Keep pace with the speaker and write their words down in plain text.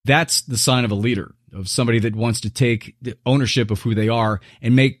That's the sign of a leader, of somebody that wants to take the ownership of who they are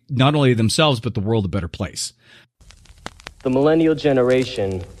and make not only themselves, but the world a better place. The millennial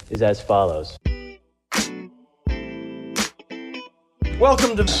generation is as follows.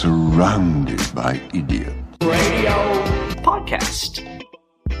 Welcome to Surrounded by Idiots Radio Podcast.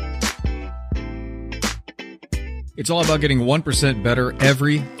 It's all about getting 1% better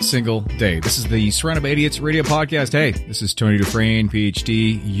every single day. This is the Surrounded by Idiots Radio Podcast. Hey, this is Tony Dufresne,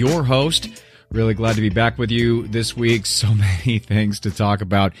 PhD, your host. Really glad to be back with you this week. So many things to talk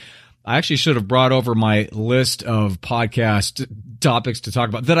about. I actually should have brought over my list of podcast topics to talk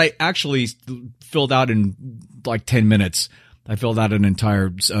about that I actually filled out in like 10 minutes. I filled out an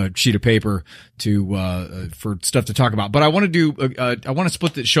entire sheet of paper for stuff to talk about. But I want to do I want to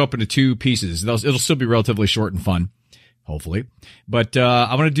split the show up into two pieces. It'll still be relatively short and fun, hopefully. But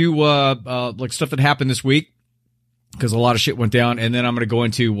I want to do like stuff that happened this week, because a lot of shit went down, and then I'm going to go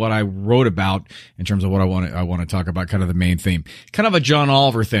into what I wrote about in terms of what I want to talk about, kind of the main theme, kind of a John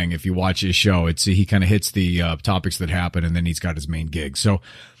Oliver thing. If you watch his show, he kind of hits the topics that happen, and then he's got his main gig. So.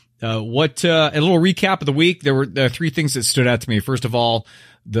 A little recap of the week. There were three things that stood out to me. First of all,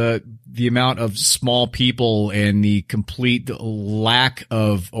 the amount of small people and the complete lack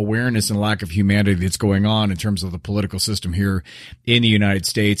of awareness and lack of humanity that's going on in terms of the political system here in the United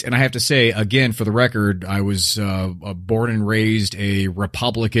States. And I have to say, again, for the record, I was born and raised a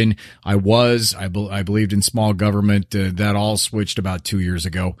Republican. I believed in small government. That all switched about 2 years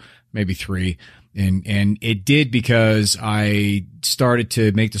ago, maybe 3. And it did because I started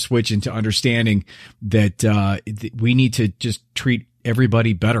to make the switch into understanding that we need to just treat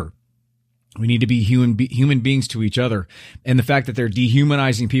everybody better. We need to be human beings to each other. And the fact that they're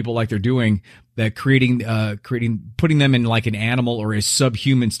dehumanizing people like they're doing, that putting them in like an animal or a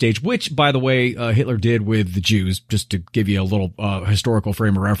subhuman stage, which, by the way, Hitler did with the Jews, just to give you a little historical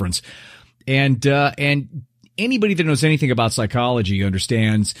frame of reference. And anybody that knows anything about psychology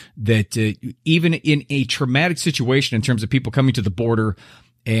understands that even in a traumatic situation, in terms of people coming to the border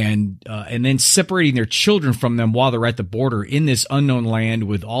and then separating their children from them while they're at the border in this unknown land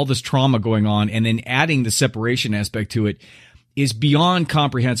with all this trauma going on, and then adding the separation aspect to it, is beyond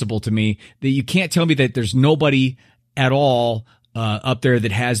comprehensible to me. That you can't tell me that there's nobody at all up there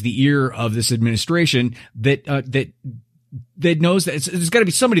that has the ear of this administration that knows that. There's got to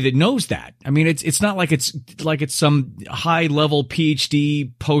be somebody that knows that. I mean, it's not like it's some high level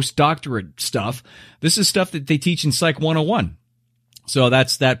PhD postdoctorate stuff. This is stuff that they teach in Psych 101. So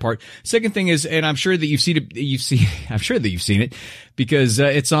that's that part. Second thing is, and I'm sure that you've seen it. I'm sure that you've seen it because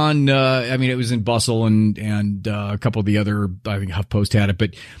it's on. I mean, it was in Bustle and a couple of the other. I think HuffPost had it,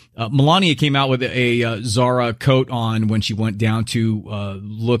 but Melania came out with a Zara coat on when she went down to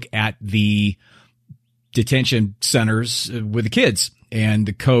look at the detention centers with the kids, and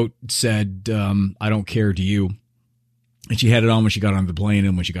the coat said, "I don't care to you." And she had it on when she got on the plane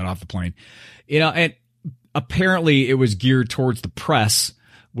and when she got off the plane, and apparently it was geared towards the press,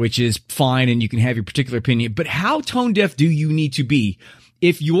 which is fine, and you can have your particular opinion. But how tone deaf do you need to be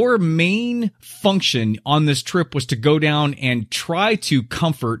if your main function on this trip was to go down and try to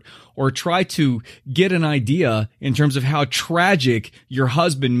comfort or try to get an idea in terms of how tragic your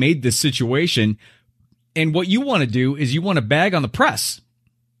husband made this situation? And what you want to do is you want to bag on the press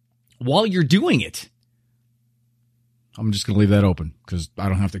while you're doing it. I'm just going to leave that open because I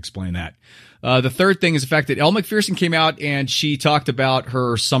don't have to explain that. The third thing is the fact that Elle Macpherson came out and she talked about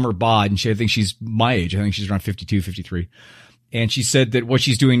her summer bod. And I think she's my age. I think she's around 52, 53. And she said that what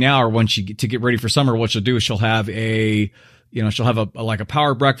she's doing now, or to get ready for summer, what she'll do is she'll have a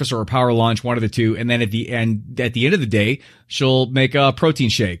power breakfast or a power lunch, one of the two. And then at the end of the day, she'll make a protein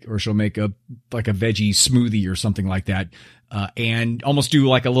shake, or she'll make a veggie smoothie or something like that. And almost do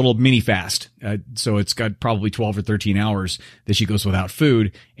like a little mini fast. So it's got probably 12 or 13 hours that she goes without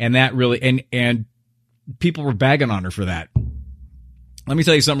food. And that really, and people were bagging on her for that. Let me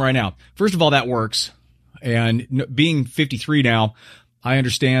tell you something right now. First of all, that works. And being 53 now, I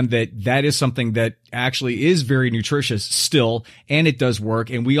understand that is something that actually is very nutritious still, and it does work.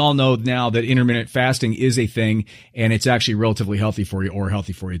 And we all know now that intermittent fasting is a thing, and it's actually relatively healthy for you, or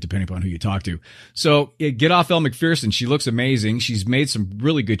healthy for you, depending upon who you talk to. So get off Elle Macpherson. She looks amazing. She's made some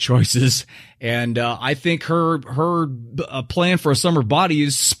really good choices. And I think her plan for a summer body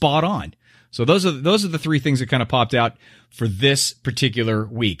is spot on. So those are the three things that kind of popped out for this particular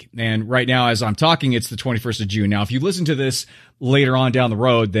week. And right now, as I'm talking, it's the 21st of June. Now, if you listen to this later on down the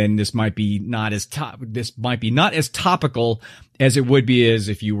road, then this might be not as topical as it would be as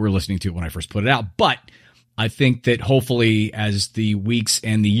if you were listening to it when I first put it out. But I think that hopefully as the weeks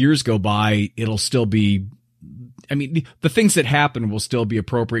and the years go by, it'll still be I mean, the things that happen will still be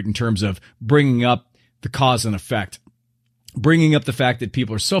appropriate in terms of bringing up the cause and effect, bringing up the fact that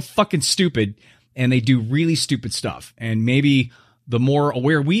people are so fucking stupid and they do really stupid stuff. And maybe the more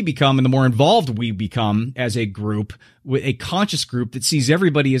aware we become and the more involved we become as a group, with a conscious group that sees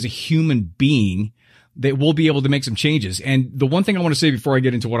everybody as a human being, that we'll be able to make some changes. And the one thing I want to say before I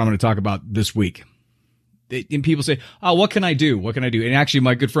get into what I'm going to talk about this week, and people say, oh, what can I do? What can I do? And actually,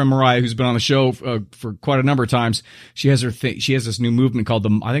 my good friend Mariah, who's been on the show for quite a number of times, she has she has this new movement called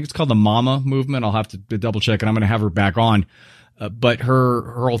I think it's called the Mama Movement. I'll have to double check, and I'm going to have her back on. But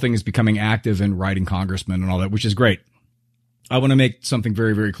her whole thing is becoming active and writing congressmen and all that, which is great. I want to make something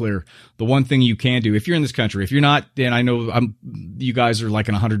very, very clear. The one thing you can do, if you're in this country, if you're not, and I know you guys are like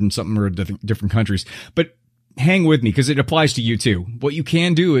in 100 and something or different countries, but hang with me because it applies to you too. What you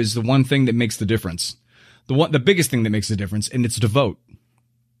can do is the one thing that makes the difference. The biggest thing that makes a difference, and it's to vote.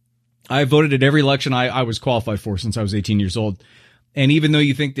 I voted at every election I was qualified for since I was 18 years old. And even though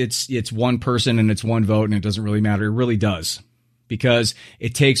you think it's one person and it's one vote and it doesn't really matter, it really does. Because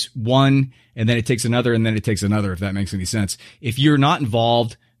it takes one and then it takes another and then it takes another, if that makes any sense. If you're not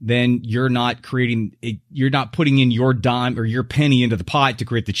involved, then you're not putting in your dime or your penny into the pot to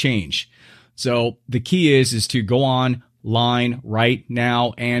create the change. So the key is to go online right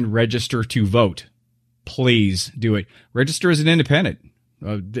now and register to vote. Please do it. Register as an independent.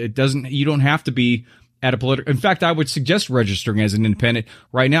 You don't have to be at a political. In fact, I would suggest registering as an independent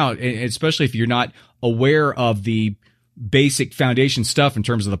right now, especially if you're not aware of the basic foundation stuff in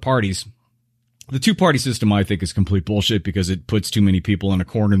terms of the parties. The two-party system, I think, is complete bullshit because it puts too many people in a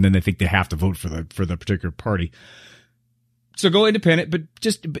corner and then they think they have to vote for the particular party. So go independent, but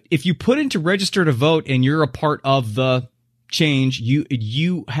if you put into register to vote and you're a part of the change,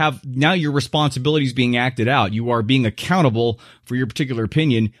 you have now your responsibilities being acted out. You are being accountable for your particular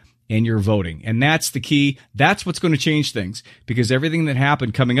opinion and you're voting. And that's the key. That's what's going to change things, because everything that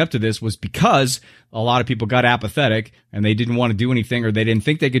happened coming up to this was because a lot of people got apathetic and they didn't want to do anything, or they didn't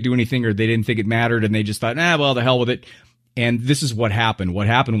think they could do anything, or they didn't think it mattered. And they just thought, well, the hell with it. And this is what happened. What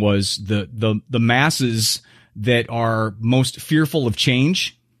happened was the masses that are most fearful of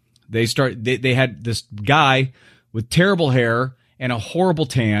change, they had this guy with terrible hair and a horrible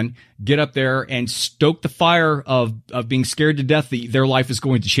tan get up there and stoke the fire of being scared to death that their life is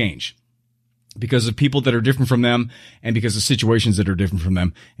going to change because of people that are different from them and because of situations that are different from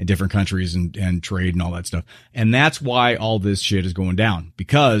them in different countries and trade and all that stuff. And that's why all this shit is going down,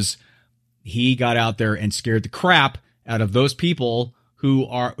 because he got out there and scared the crap out of those people who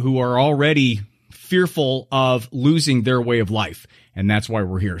are already fearful of losing their way of life. And that's why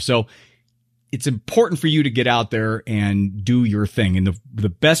we're here. So it's important for you to get out there and do your thing. And the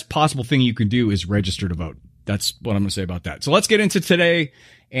best possible thing you can do is register to vote. That's what I'm going to say about that. So let's get into today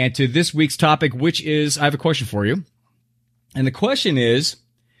and to this week's topic, which is, I have a question for you. And the question is,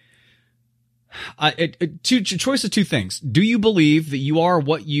 choice of two things. Do you believe that you are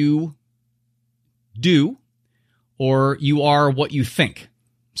what you do, or you are what you think?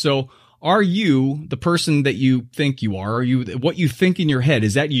 So are you the person that you think you are? Are you what you think in your head?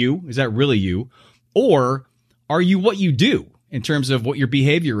 Is that you? Is that really you? Or are you what you do in terms of what your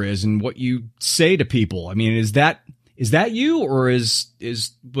behavior is and what you say to people? I mean, is that you, or is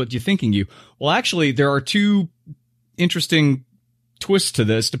what you're thinking you? Well, actually, there are two interesting twists to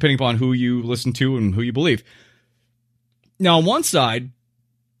this, depending upon who you listen to and who you believe. Now, on one side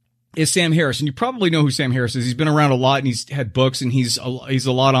is Sam Harris, and you probably know who Sam Harris is. He's been around a lot, and he's had books, and he's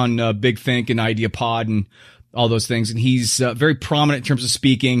a lot on Big Think and Idea Pod and all those things. And he's very prominent in terms of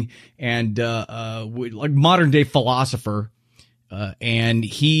speaking and like modern day philosopher. And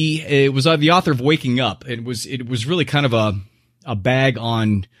he was the author of Waking Up. It was really kind of a bag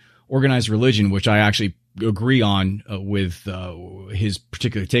on organized religion, which I actually agree on with his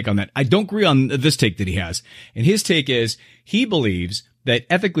particular take on that. I don't agree on this take that he has. And his take is he believes that,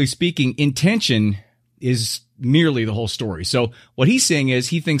 ethically speaking, intention is merely the whole story. So what he's saying is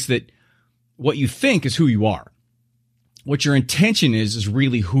he thinks that what you think is who you are. What your intention is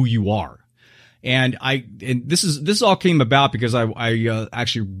really who you are. And this all came about because I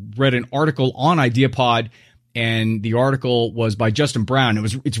actually read an article on IdeaPod, and the article was by Justin Brown.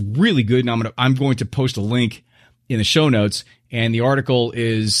 It's really good, and I'm going to post a link in the show notes. And the article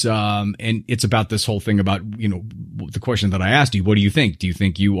is and it's about this whole thing about, you know, the question that I asked you: what do you think? Do you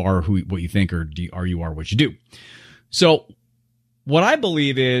think you are what you think, or are you what you do? So what I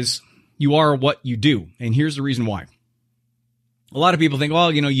believe is you are what you do, and here's the reason why. A lot of people think,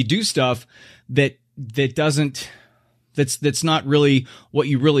 well, you know, you do stuff that doesn't That's not really what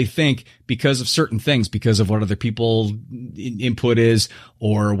you really think because of certain things, because of what other people input is,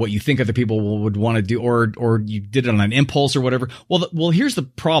 or what you think other people would want to do, or you did it on an impulse or whatever. Well, here's the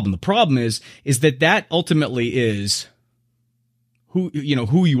problem. The problem is that ultimately is who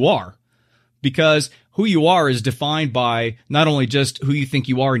you are, because who you are is defined by not only just who you think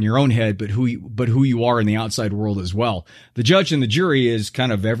you are in your own head, but who you are in the outside world as well. The judge and the jury is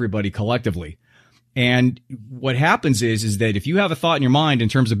kind of everybody collectively. And what happens is that if you have a thought in your mind in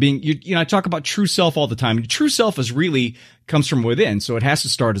terms of being, I talk about true self all the time. And true self comes from within. So it has to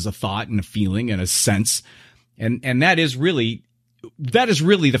start as a thought and a feeling and a sense. And that is really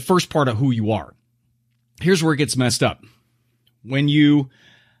the first part of who you are. Here's where it gets messed up. When you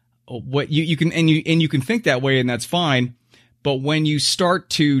can think that way, and that's fine. But when you start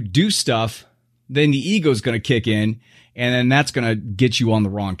to do stuff, then the ego is going to kick in, and then that's going to get you on the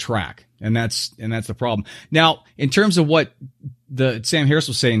wrong track. And that's the problem. Now, in terms of what Sam Harris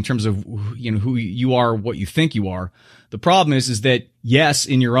was saying, in terms of, who you are, what you think you are, the problem is that yes,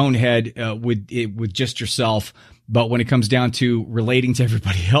 in your own head, with just yourself, but when it comes down to relating to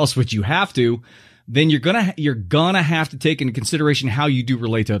everybody else, which you have to, then you're gonna have to take into consideration how you do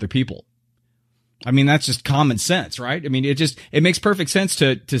relate to other people. I mean, that's just common sense, right? I mean, it makes perfect sense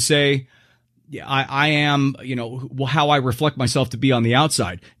to say, yeah, I am, how I reflect myself to be on the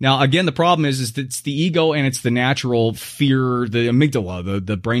outside. Now, again, the problem is that it's the ego and it's the natural fear, the amygdala,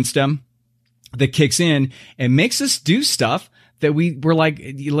 the brainstem that kicks in and makes us do stuff that we're like,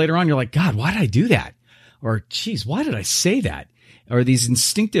 later on, you're like, God, why did I do that? Or, geez, why did I say that? Or these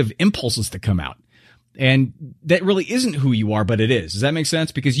instinctive impulses that come out. And that really isn't who you are, but it is. Does that make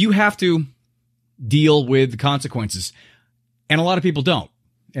sense? Because you have to deal with the consequences. And a lot of people don't.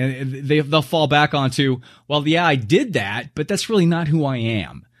 And they'll fall back onto, well, yeah, I did that, but that's really not who I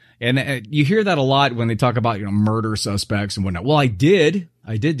am. And you hear that a lot when they talk about, murder suspects and whatnot. Well, I did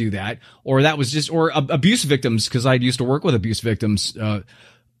do that. Or that was just, or abuse victims, because I used to work with abuse victims a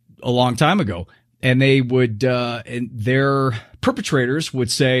long time ago. And they would, and their perpetrators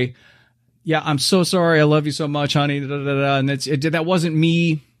would say, yeah, I'm so sorry. I love you so much, honey. Da, da, da, da. And that wasn't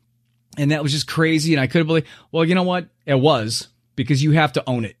me. And that was just crazy. And I couldn't believe, well, you know what? It was, because you have to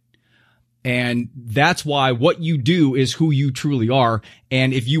own it. And that's why what you do is who you truly are.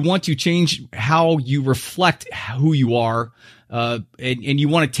 And if you want to change how you reflect who you are, and you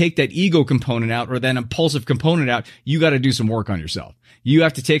want to take that ego component out or that impulsive component out, you got to do some work on yourself. You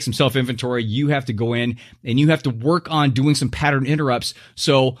have to take some self-inventory. You have to go in and you have to work on doing some pattern interrupts.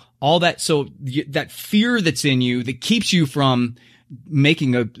 So that fear that's in you that keeps you from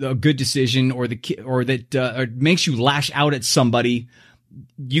making a good decision or that makes you lash out at somebody,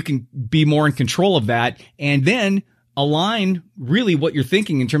 you can be more in control of that and then align really what you're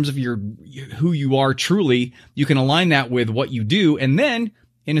thinking in terms of who you are truly. You can align that with what you do. And then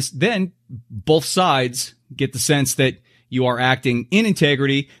both sides get the sense that you are acting in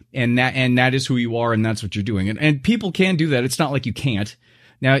integrity and that is who you are and that's what you're doing. And people can do that. It's not like you can't.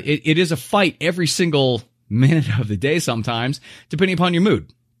 Now it is a fight every single minute of the day sometimes, depending upon your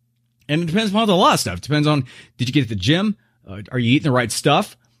mood. And it depends upon a lot of stuff. It depends on, did you get to the gym? Are you eating the right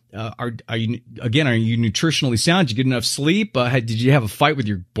stuff? Are you nutritionally sound? Did you get enough sleep? Did you have a fight with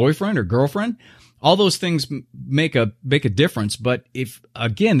your boyfriend or girlfriend? All those things make a difference. But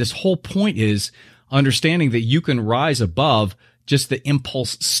this whole point is understanding that you can rise above just the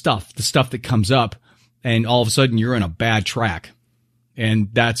impulse stuff, the stuff that comes up, and all of a sudden you're in a bad track. And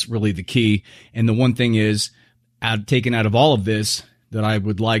that's really the key. And the one thing is, taken out of all of this that I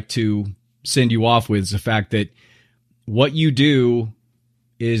would like to send you off with is the fact that what you do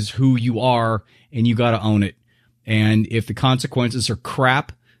is who you are, and you got to own it. And if the consequences are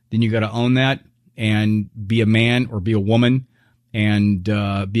crap, then you got to own that and be a man or be a woman and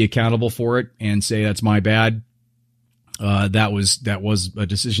be accountable for it and say, that's my bad. That was a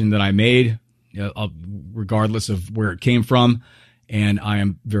decision that I made, regardless of where it came from. And I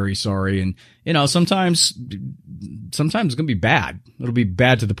am very sorry. And, sometimes it's going to be bad. It'll be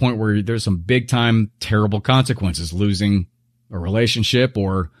bad to the point where there's some big time, terrible consequences, losing a relationship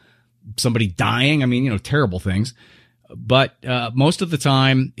or somebody dying. I mean, terrible things. But most of the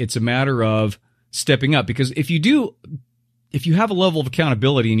time it's a matter of stepping up, because if you have a level of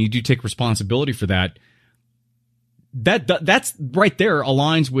accountability and you do take responsibility for that's right there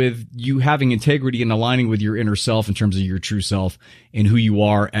aligns with you having integrity and aligning with your inner self in terms of your true self and who you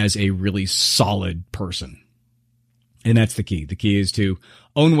are as a really solid person. And that's the key. The key is to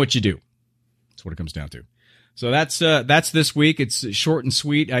own what you do. That's what it comes down to. So that's this week. It's short and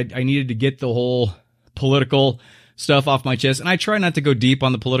sweet. I needed to get the whole political stuff off my chest, and I try not to go deep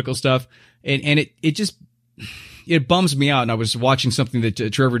on the political stuff. And it just, it bums me out. And I was watching something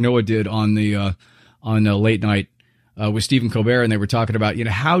that Trevor Noah did on the late night with Stephen Colbert, and they were talking about,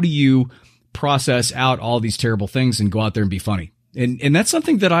 how do you process out all these terrible things and go out there and be funny? And that's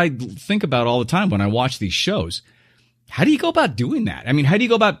something that I think about all the time when I watch these shows. How do you go about doing that? I mean, how do you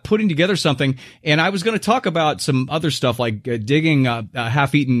go about putting together something? And I was going to talk about some other stuff like digging a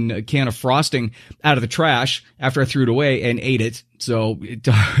half-eaten can of frosting out of the trash after I threw it away and ate it. So,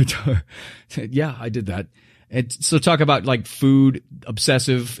 yeah, I did that. And so talk about like food,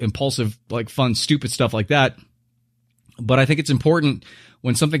 obsessive, impulsive, like fun, stupid stuff like that. But I think it's important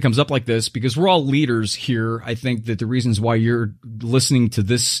when something comes up like this, because we're all leaders here. I think that the reasons why you're listening to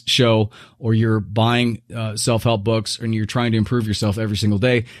this show or you're buying self-help books and you're trying to improve yourself every single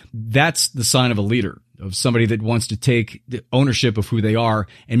day, that's the sign of a leader, of somebody that wants to take the ownership of who they are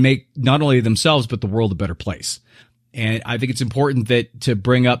and make not only themselves, but the world a better place. And I think it's important that to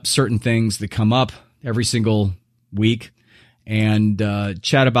bring up certain things that come up every single week and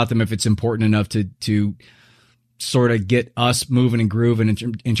chat about them if it's important enough to sort of get us moving and grooving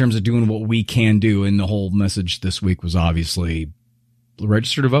in terms of doing what we can do. And the whole message this week was obviously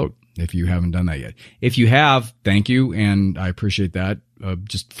register to vote if you haven't done that yet. If you have, thank you. And I appreciate that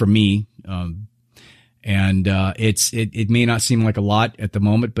just from me. It may not seem like a lot at the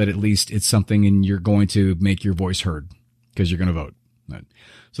moment, but at least it's something, and you're going to make your voice heard because you're going to vote.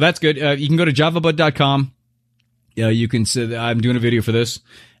 So that's good. You can go to javabud.com. You can say I'm doing a video for this,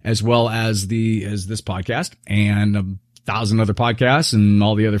 as well as this podcast and 1,000 other podcasts and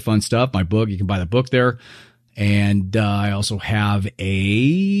all the other fun stuff. My book, you can buy the book there. And I also have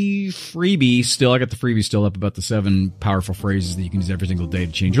a freebie still. I got the freebie still up about the 7 powerful phrases that you can use every single day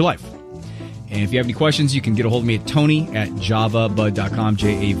to change your life. And if you have any questions, you can get a hold of me at Tony@javabud.com,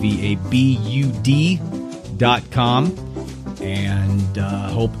 JAVABUD.com. And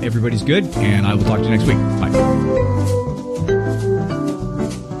hope everybody's good. And I will talk to you next week. Bye.